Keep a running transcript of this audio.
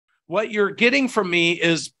What you're getting from me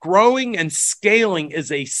is growing and scaling is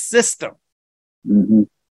a system. Mm-hmm.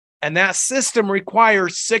 And that system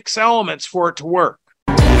requires 6 elements for it to work.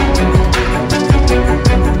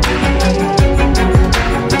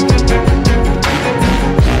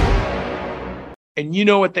 And you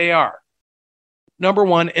know what they are. Number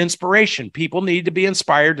 1, inspiration. People need to be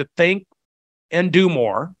inspired to think and do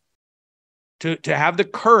more, to have the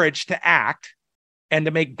courage to act and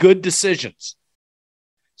to make good decisions.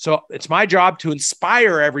 So it's my job to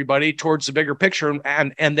inspire everybody towards the bigger picture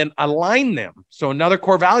and then align them. So another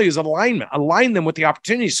core value is alignment. Align them with the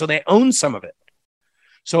opportunity so they own some of it.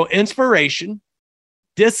 So inspiration,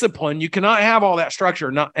 discipline. You cannot have all that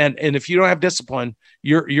structure. And if you don't have discipline,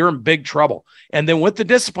 you're in big trouble. And then with the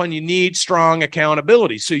discipline, you need strong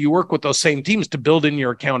accountability. So you work with those same teams to build in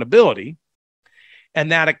your accountability.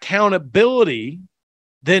 And that accountability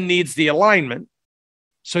then needs the alignment.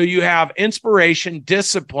 So you have inspiration,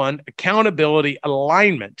 discipline, accountability,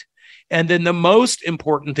 alignment. And then the most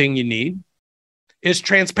important thing you need is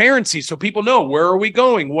transparency. So people know, where are we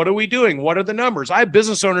going? What are we doing? What are the numbers? I have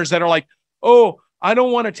business owners that are like, oh, I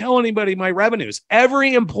don't want to tell anybody my revenues.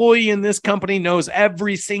 Every employee in this company knows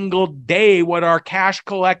every single day what our cash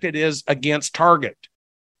collected is against target.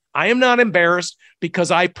 I am not embarrassed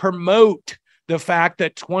because I promote the fact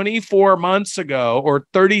that 24 months ago or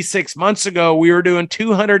 36 months ago, we were doing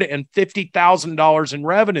 $250,000 in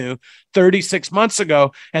revenue 36 months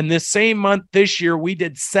ago. And this same month this year, we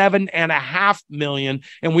did $7.5 million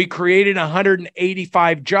and we created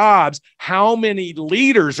 185 jobs. How many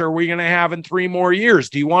leaders are we going to have in 3 more years?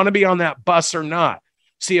 Do you want to be on that bus or not?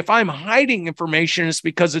 See, if I'm hiding information, it's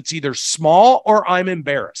because it's either small or I'm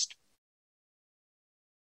embarrassed.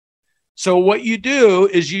 So what you do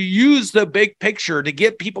is you use the big picture to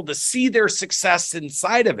get people to see their success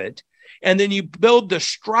inside of it. And then you build the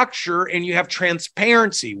structure and you have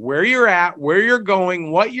transparency, where you're at, where you're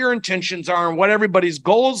going, what your intentions are, and what everybody's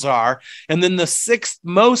goals are. And then the 6th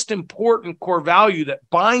most important core value that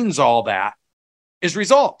binds all that is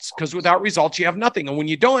results, because without results, you have nothing. And when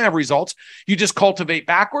you don't have results, you just cultivate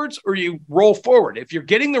backwards or you roll forward. If you're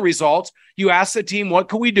getting the results, you ask the team, what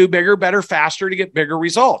can we do bigger, better, faster to get bigger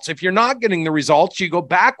results? If you're not getting the results, you go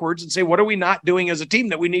backwards and say, what are we not doing as a team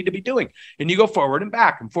that we need to be doing? And you go forward and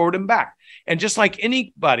back and forward and back. And just like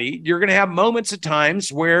anybody, you're going to have moments at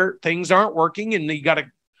times where things aren't working and you got to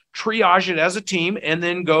triage it as a team and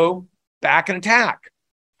then go back and attack.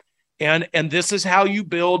 And this is how you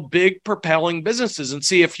build big propelling businesses. And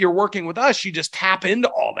see, if you're working with us, you just tap into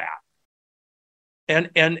all that.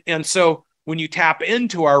 And so when you tap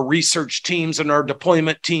into our research teams and our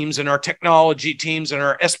deployment teams and our technology teams and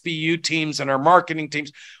our SBU teams and our marketing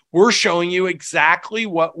teams, we're showing you exactly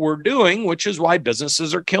what we're doing, which is why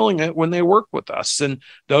businesses are killing it when they work with us. And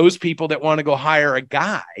those people that want to go hire a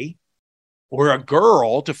guy or a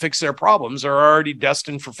girl to fix their problems are already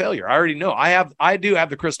destined for failure. I already know. I do have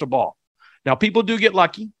the crystal ball. Now, people do get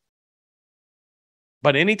lucky,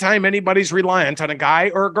 but anytime anybody's reliant on a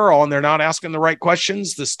guy or a girl and they're not asking the right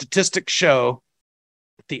questions, the statistics show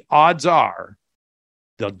that the odds are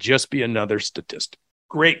they'll just be another statistic.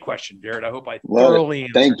 Great question, Jared. I hope I thoroughly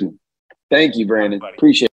answered. Thank you. Thank you, Brandon.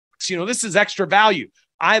 Appreciate it. You know, this is extra value.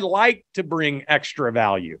 I like to bring extra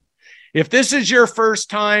value. If this is your first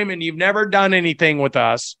time and you've never done anything with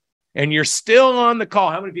us and you're still on the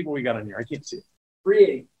call, how many people we got on here? I can't see it.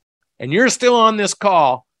 380. And you're still on this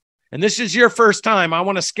call and this is your first time, I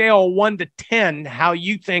want to scale 1 to 10 how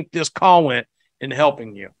you think this call went in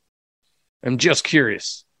helping you. I'm just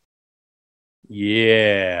curious.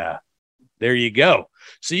 Yeah, there you go.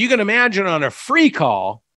 So you can imagine on a free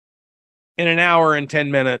call in an hour and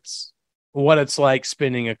 10 minutes what it's like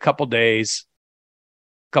spending a couple days,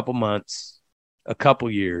 a couple months, a couple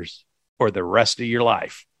years, or the rest of your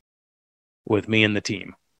life with me and the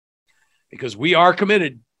team, because we are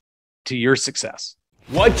committed to your success.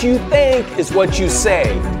 What you think is what you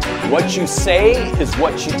say. What you say is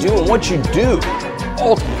what you do, and what you do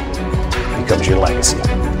ultimately becomes your legacy.